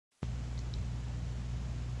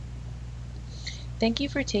Thank you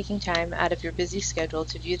for taking time out of your busy schedule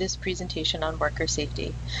to view this presentation on worker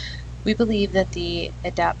safety. We believe that the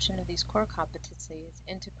adoption of these core competencies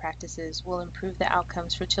into practices will improve the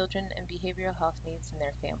outcomes for children and behavioral health needs in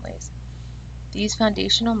their families. These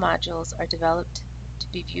foundational modules are developed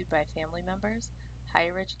to be viewed by family members,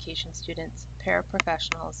 higher education students,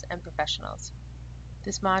 paraprofessionals, and professionals.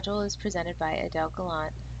 This module is presented by Adele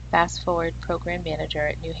Gallant, Fast Forward Program Manager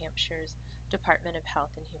at New Hampshire's Department of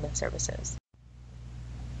Health and Human Services.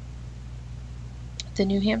 The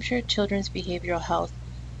New Hampshire Children's Behavioral Health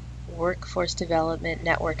Workforce Development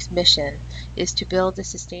Network's mission is to build a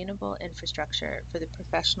sustainable infrastructure for the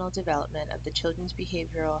professional development of the children's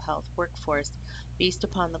behavioral health workforce based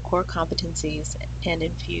upon the core competencies and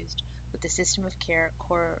infused with the system of care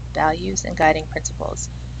core values and guiding principles.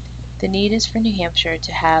 The need is for New Hampshire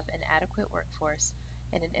to have an adequate workforce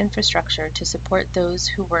and an infrastructure to support those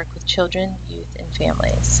who work with children, youth, and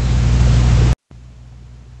families.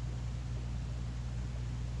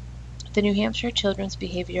 The New Hampshire Children's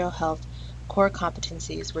Behavioral Health Core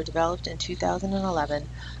Competencies were developed in 2011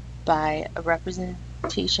 by a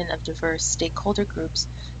representation of diverse stakeholder groups,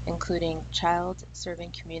 including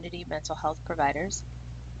child-serving community mental health providers,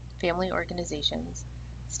 family organizations,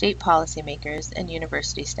 state policymakers, and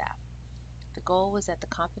university staff. The goal was that the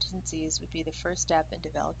competencies would be the first step in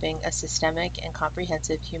developing a systemic and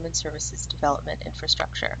comprehensive human services development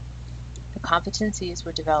infrastructure. The competencies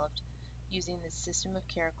were developed using the system of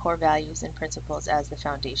care core values and principles as the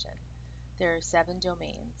foundation. There are 7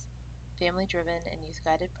 domains: family-driven and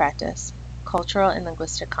youth-guided practice, cultural and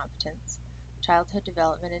linguistic competence, childhood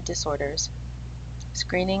development and disorders,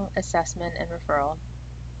 screening, assessment and referral,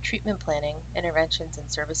 treatment planning, interventions and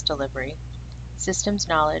service delivery, systems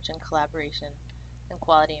knowledge and collaboration, and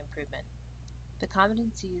quality improvement. The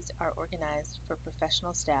competencies are organized for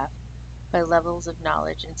professional staff by levels of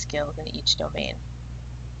knowledge and skills in each domain.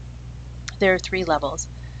 There are 3 levels: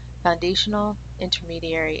 foundational,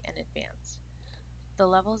 intermediary, and advanced. The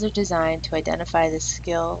levels are designed to identify the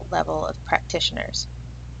skill level of practitioners.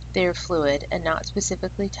 They are fluid and not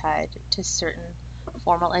specifically tied to certain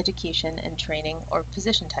formal education and training or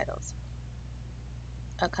position titles.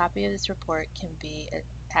 A copy of this report can be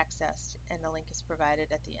accessed, and the link is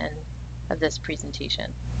provided at the end of this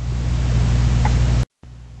presentation.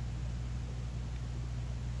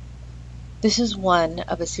 This is one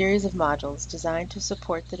of a series of modules designed to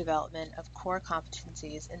support the development of core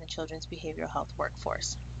competencies in the children's behavioral health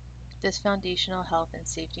workforce. This foundational health and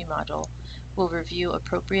safety module will review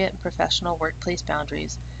appropriate and professional workplace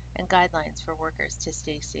boundaries and guidelines for workers to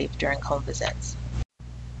stay safe during home visits.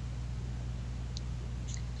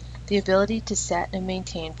 The ability to set and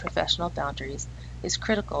maintain professional boundaries is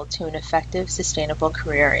critical to an effective, sustainable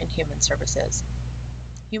career in human services.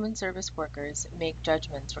 Human service workers make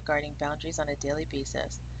judgments regarding boundaries on a daily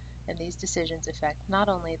basis, and these decisions affect not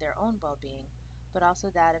only their own well-being, but also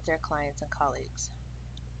that of their clients and colleagues.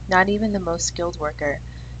 Not even the most skilled worker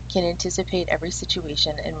can anticipate every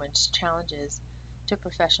situation in which challenges to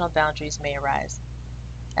professional boundaries may arise.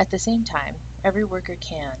 At the same time, every worker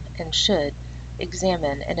can and should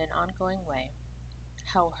examine in an ongoing way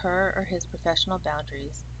how her or his professional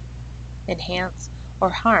boundaries enhance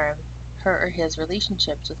or harm her or his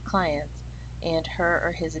relationships with clients and her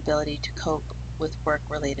or his ability to cope with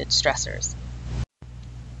work-related stressors.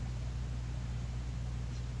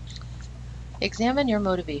 Examine your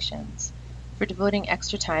motivations for devoting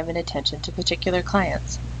extra time and attention to particular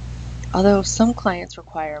clients. Although some clients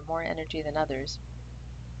require more energy than others,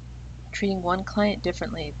 treating one client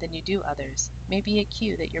differently than you do others may be a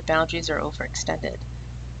cue that your boundaries are overextended.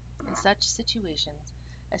 In such situations,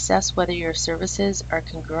 assess whether your services are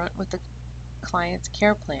congruent with the client's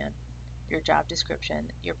care plan, your job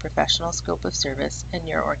description, your professional scope of service, and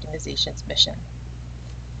your organization's mission.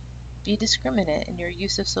 Be discriminate in your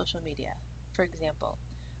use of social media. For example,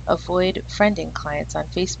 avoid friending clients on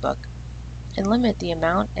Facebook, and limit the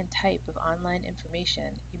amount and type of online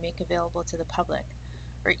information you make available to the public,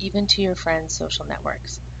 or even to your friends' social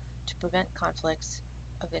networks, to prevent conflicts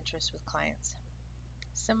of interest with clients.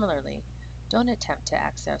 Similarly, don't attempt to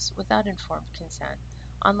access, without informed consent,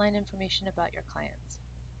 online information about your clients.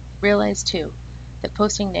 Realize, too, that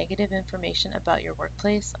posting negative information about your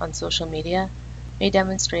workplace on social media may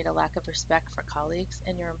demonstrate a lack of respect for colleagues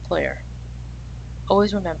and your employer.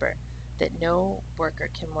 Always remember that no worker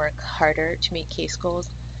can work harder to meet case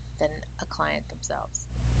goals than a client themselves.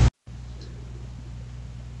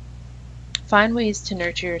 Find ways to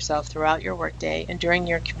nurture yourself throughout your workday and during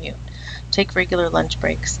your commute. Take regular lunch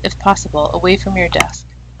breaks, if possible, away from your desk,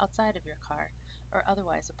 outside of your car, or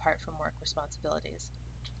otherwise apart from work responsibilities.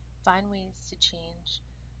 Find ways to change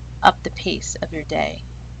up the pace of your day.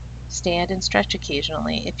 Stand and stretch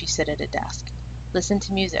occasionally if you sit at a desk. Listen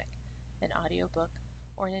to music, an audiobook,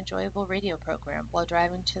 or an enjoyable radio program while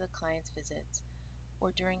driving to the client's visits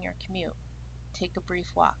or during your commute. Take a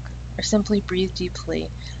brief walk, or simply breathe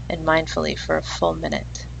deeply and mindfully for a full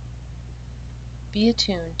minute. Be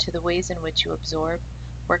attuned to the ways in which you absorb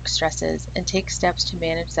work stresses and take steps to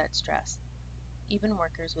manage that stress. Even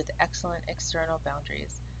workers with excellent external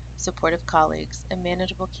boundaries, supportive colleagues, and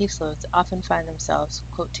manageable caseloads often find themselves,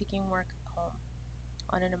 quote, taking work home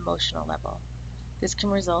on an emotional level. This can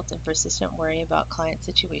result in persistent worry about client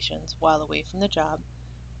situations while away from the job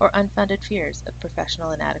or unfounded fears of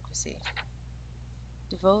professional inadequacy.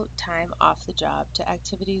 Devote time off the job to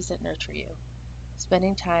activities that nurture you.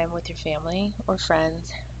 Spending time with your family or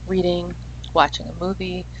friends, reading, watching a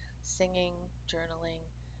movie, singing, journaling,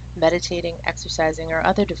 meditating, exercising, or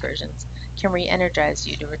other diversions can re-energize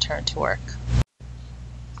you to return to work.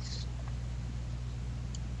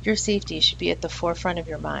 Your safety should be at the forefront of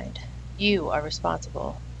your mind. You are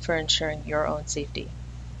responsible for ensuring your own safety.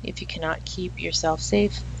 If you cannot keep yourself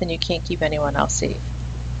safe, then you can't keep anyone else safe.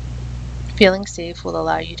 Feeling safe will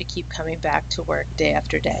allow you to keep coming back to work day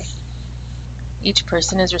after day. Each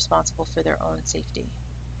person is responsible for their own safety.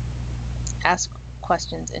 Ask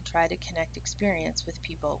questions and try to connect experience with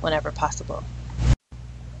people whenever possible.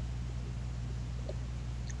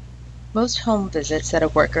 Most home visits that a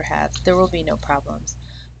worker has, there will be no problems,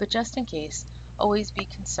 but just in case, always be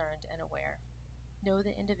concerned and aware. Know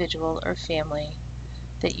the individual or family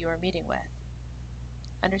that you are meeting with.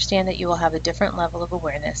 Understand that you will have a different level of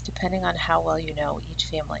awareness depending on how well you know each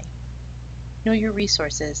family. Know your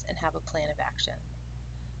resources and have a plan of action.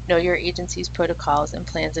 Know your agency's protocols and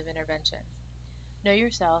plans of intervention. Know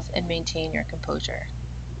yourself and maintain your composure.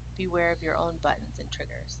 Beware of your own buttons and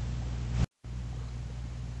triggers.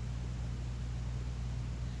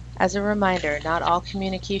 As a reminder, not all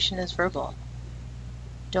communication is verbal.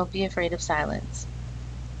 Don't be afraid of silence.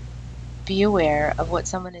 Be aware of what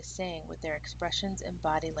someone is saying with their expressions and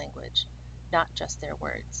body language, not just their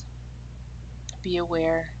words. Be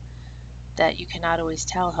aware that you cannot always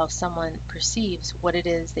tell how someone perceives what it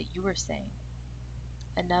is that you are saying.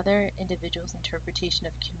 Another individual's interpretation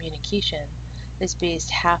of communication is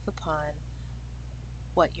based half upon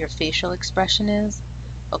what your facial expression is,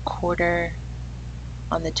 a quarter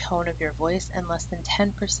on the tone of your voice, and less than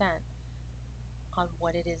 10% on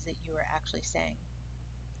what it is that you are actually saying.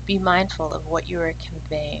 Be mindful of what you are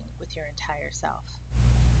conveying with your entire self.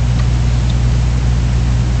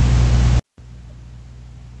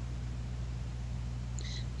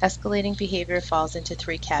 Escalating behavior falls into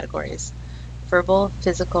 3 categories: verbal,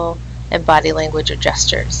 physical, and body language or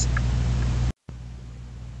gestures.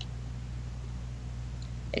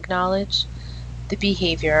 Acknowledge the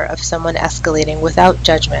behavior of someone escalating without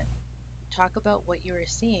judgment. Talk about what you are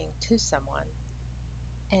seeing to someone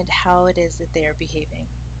and how it is that they are behaving.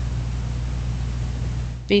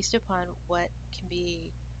 Based upon what can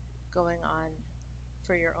be going on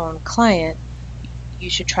for your own client, you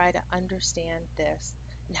should try to understand this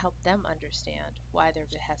and help them understand why their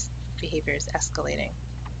behavior is escalating.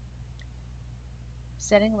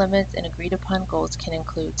 Setting limits and agreed upon goals can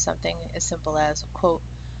include something as simple as, quote,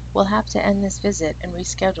 "We'll have to end this visit and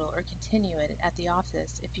reschedule or continue it at the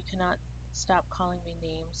office if you cannot stop calling me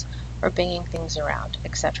names or banging things around,"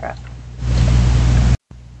 etc.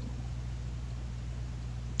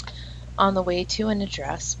 On the way to an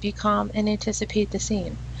address, be calm and anticipate the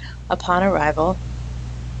scene. Upon arrival,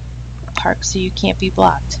 park so you can't be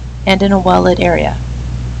blocked, and in a well-lit area.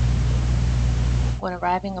 When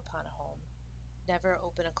arriving upon a home, never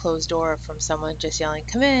open a closed door from someone just yelling,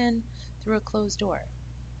 "Come in," through a closed door.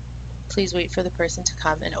 Please wait for the person to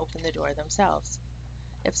come and open the door themselves.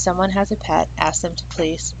 If someone has a pet, ask them to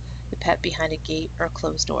place the pet behind a gate or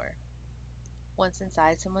closed door. Once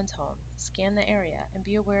inside someone's home, scan the area and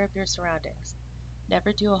be aware of your surroundings.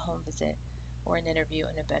 Never do a home visit or an interview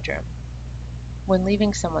in a bedroom. When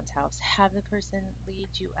leaving someone's house, have the person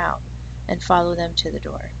lead you out and follow them to the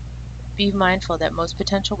door. Be mindful that most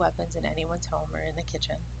potential weapons in anyone's home are in the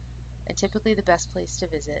kitchen, and typically the best place to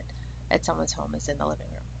visit at someone's home is in the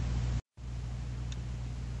living room.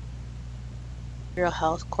 Behavioral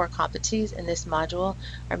health core competencies in this module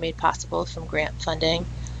are made possible from grant funding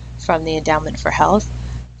from the Endowment for Health,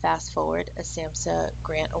 Fast Forward, a SAMHSA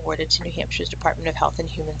grant awarded to New Hampshire's Department of Health and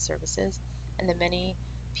Human Services, and the many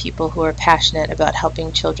people who are passionate about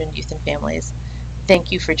helping children, youth, and families.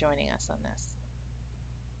 Thank you for joining us on this.